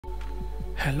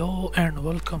Hello and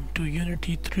welcome to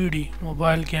Unity 3D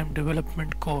mobile game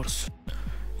development course.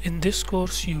 In this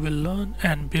course you will learn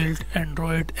and build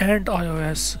Android and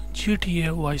iOS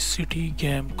GTA Vice City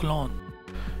game clone.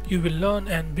 You will learn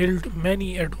and build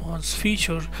many advanced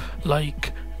features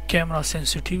like camera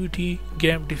sensitivity,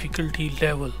 game difficulty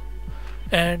level,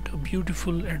 and a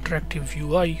beautiful interactive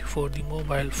UI for the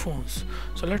mobile phones.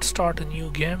 So let's start a new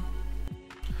game.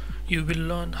 You will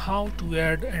learn how to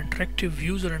add interactive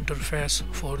user interface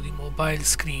for the mobile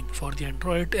screen for the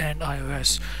Android and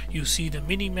iOS. You see the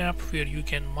mini map where you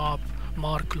can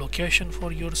mark location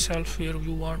for yourself where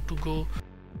you want to go.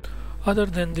 Other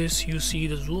than this, you see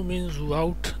the zoom in, zoom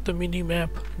out, the mini map,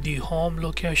 the home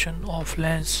location of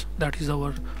Lance, that is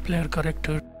our player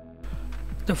character.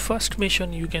 The first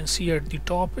mission you can see at the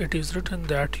top, it is written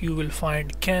that you will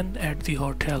find Ken at the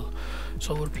hotel.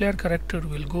 So our player character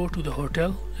will go to the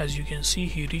hotel. As you can see,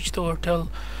 he reached the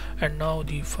hotel, and now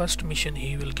the first mission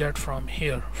he will get from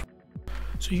here.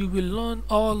 So you will learn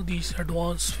all these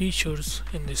advanced features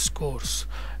in this course,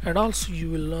 and also you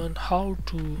will learn how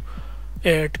to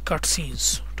add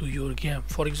cutscenes to your game.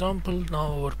 For example,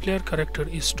 now our player character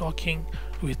is talking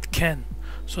with Ken,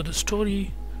 so the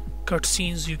story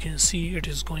cutscenes you can see it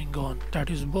is going on, that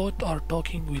is both are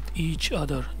talking with each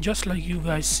other, just like you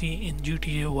guys see in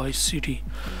GTA Vice City.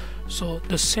 So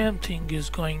the same thing is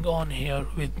going on here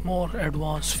with more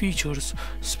advanced features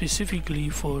specifically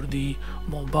for the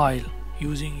mobile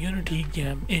using Unity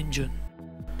game engine.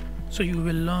 So you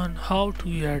will learn how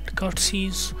to add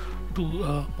cutscenes to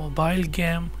a mobile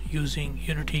game using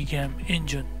Unity game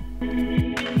engine.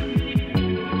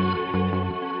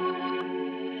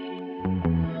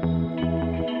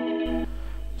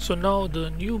 So now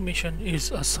the new mission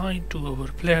is assigned to our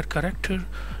player character,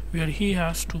 where he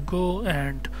has to go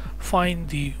and find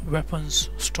the weapons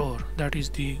store, that is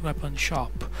the weapon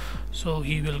shop. So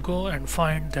he will go and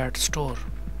find that store.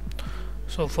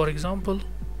 So for example,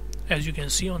 as you can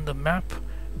see on the map,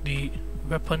 the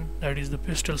weapon, that is the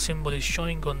pistol symbol, is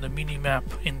showing on the mini map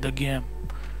in the game.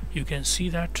 You can see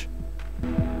that.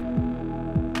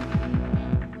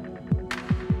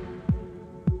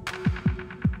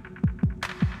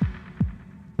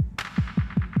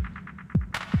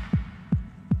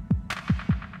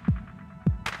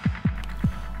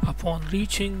 Upon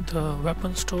reaching the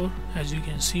weapon store, as you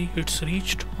can see, it's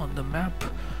reached on the map.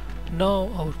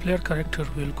 Now our player character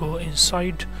will go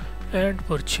inside and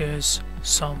purchase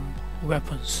some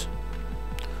weapons.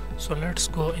 So let's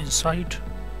go inside.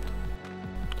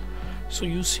 So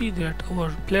you see that our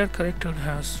player character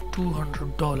has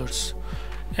 $200,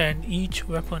 and each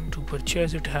weapon to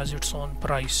purchase it has its own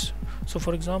price. So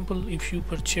for example, if you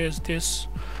purchase this,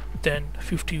 then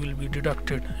 50 will be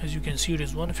deducted. As you can see, it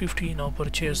is 150. Now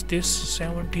purchase this,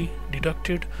 70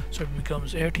 deducted, so it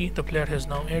becomes 80. The player has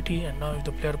now 80, and now if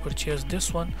the player purchase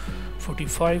this one,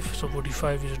 45, so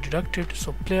 45 is deducted.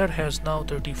 So player has now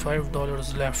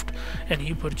 $35 left, and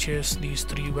he purchased these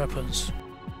 3 weapons.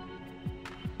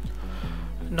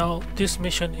 Now this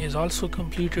mission is also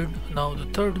completed. Now the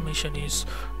third mission is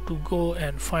to go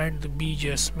and find the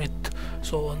BJ Smith.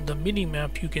 So on the mini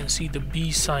map you can see the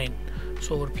B sign.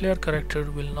 So our player character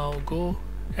will now go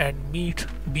and meet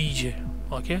BJ.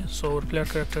 Okay, so our player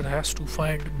character has to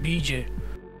find BJ,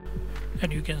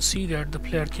 and you can see that the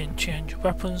player can change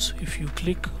weapons. If you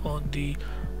click on the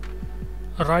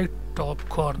right top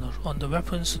corner on the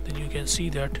weapons, then you can see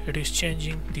that it is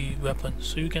changing the weapon,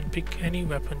 so you can pick any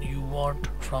weapon you want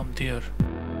from there.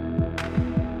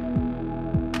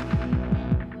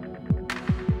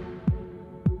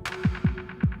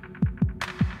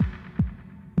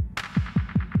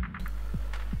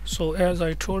 So as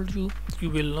I told you, you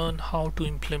will learn how to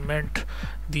implement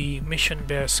the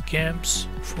mission-based games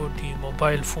for the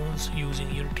mobile phones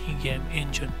using Unity game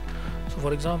engine. So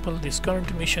for example, this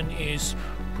current mission is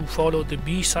to follow the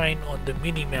B sign on the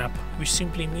mini map, which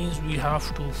simply means we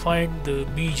have to find the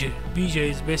BJ.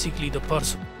 BJ is basically the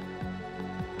person.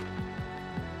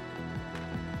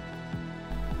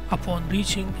 Upon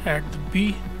reaching at the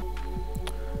B,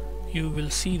 you will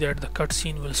see that the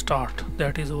cutscene will start.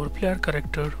 That is our player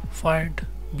character find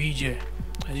BJ,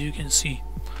 as you can see.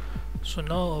 So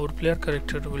now our player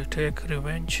character will take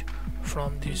revenge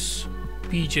from this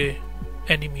BJ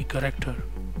enemy character.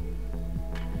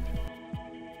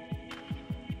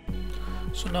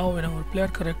 So now when our player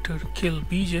character kill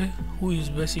BJ, who is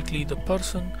basically the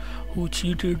person who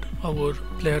cheated our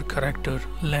player character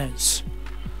Lance.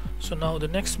 So now the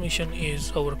next mission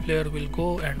is our player will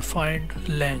go and find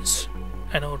Lance,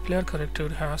 and our player character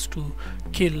has to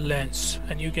kill Lance,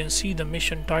 and you can see the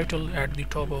mission title at the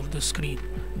top of the screen,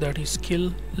 that is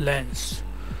Kill Lance.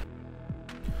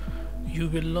 You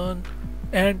will learn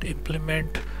and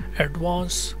implement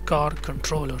advanced car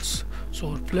controllers.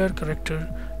 So our player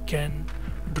character can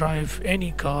drive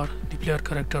any car the player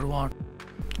character wants.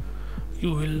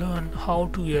 You will learn how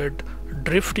to add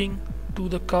drifting to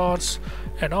the cars,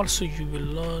 and also you will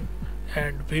learn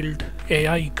and build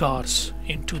AI cars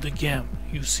into the game.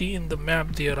 You see in the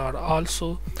map there are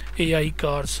also AI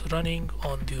cars running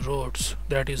on the roads,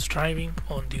 that is driving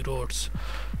on the roads.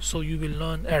 So you will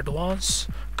learn advanced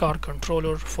car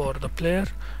controller for the player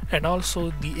and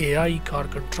also the AI car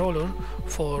controller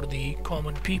for the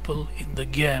common people in the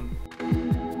game.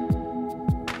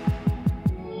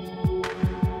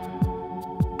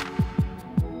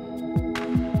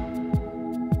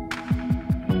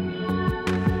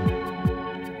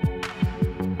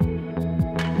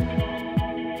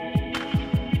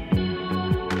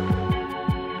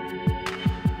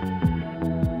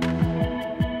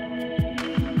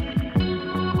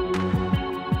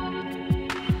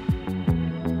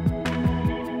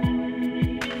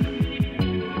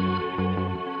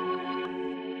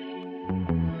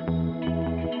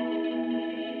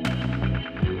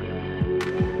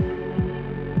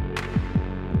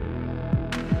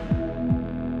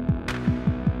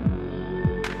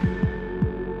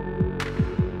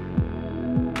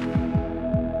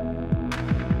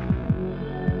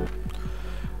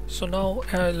 So now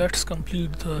let's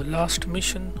complete the last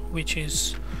mission, which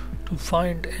is to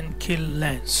find and kill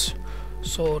Lance.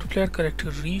 So our player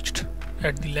character reached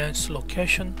at the Lance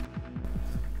location,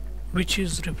 which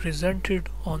is represented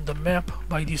on the map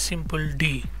by the symbol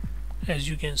D. As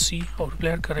you can see, our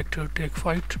player character take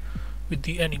fight with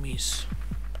the enemies,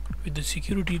 with the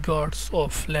security guards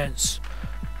of Lance.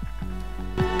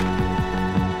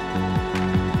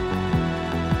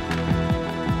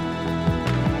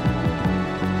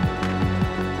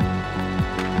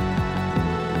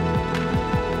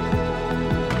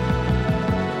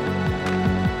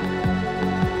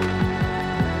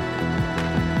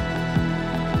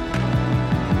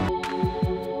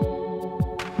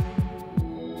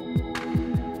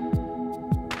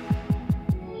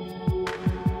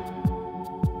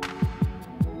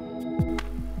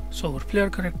 So our player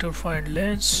character find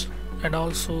Lance and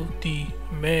also the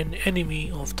main enemy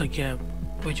of the game,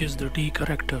 which is the D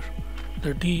character,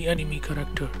 the D enemy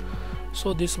character.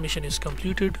 So this mission is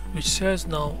completed, which says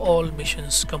now all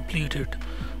missions completed.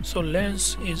 So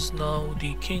Lance is now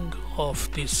the king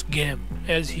of this game,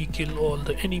 as he killed all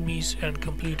the enemies and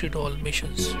completed all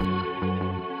missions.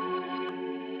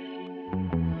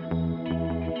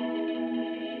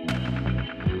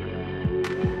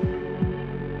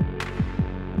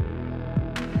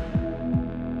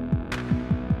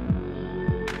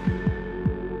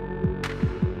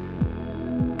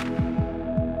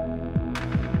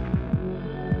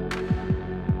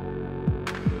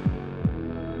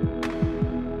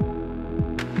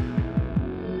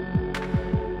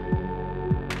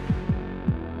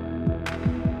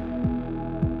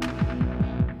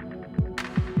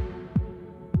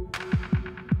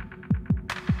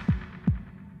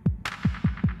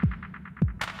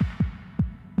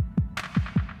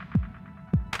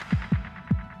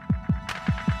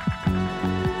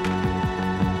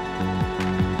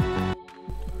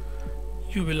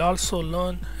 You will also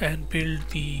learn and build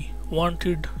the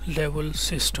wanted level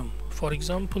system. For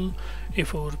example,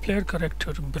 if our player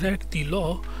character breaks the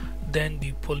law, then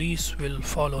the police will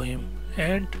follow him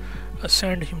and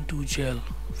send him to jail.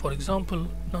 For example,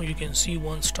 now you can see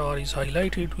 1 star is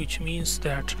highlighted, which means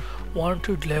that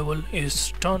wanted level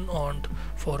is turned on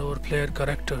for our player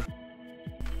character.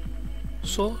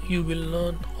 So you will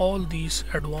learn all these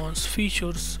advanced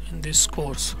features in this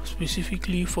course,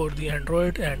 specifically for the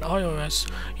Android and iOS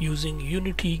using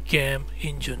Unity game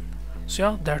engine. So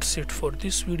yeah, that's it for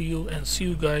this video, and see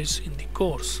you guys in the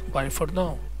course. Bye for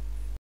now.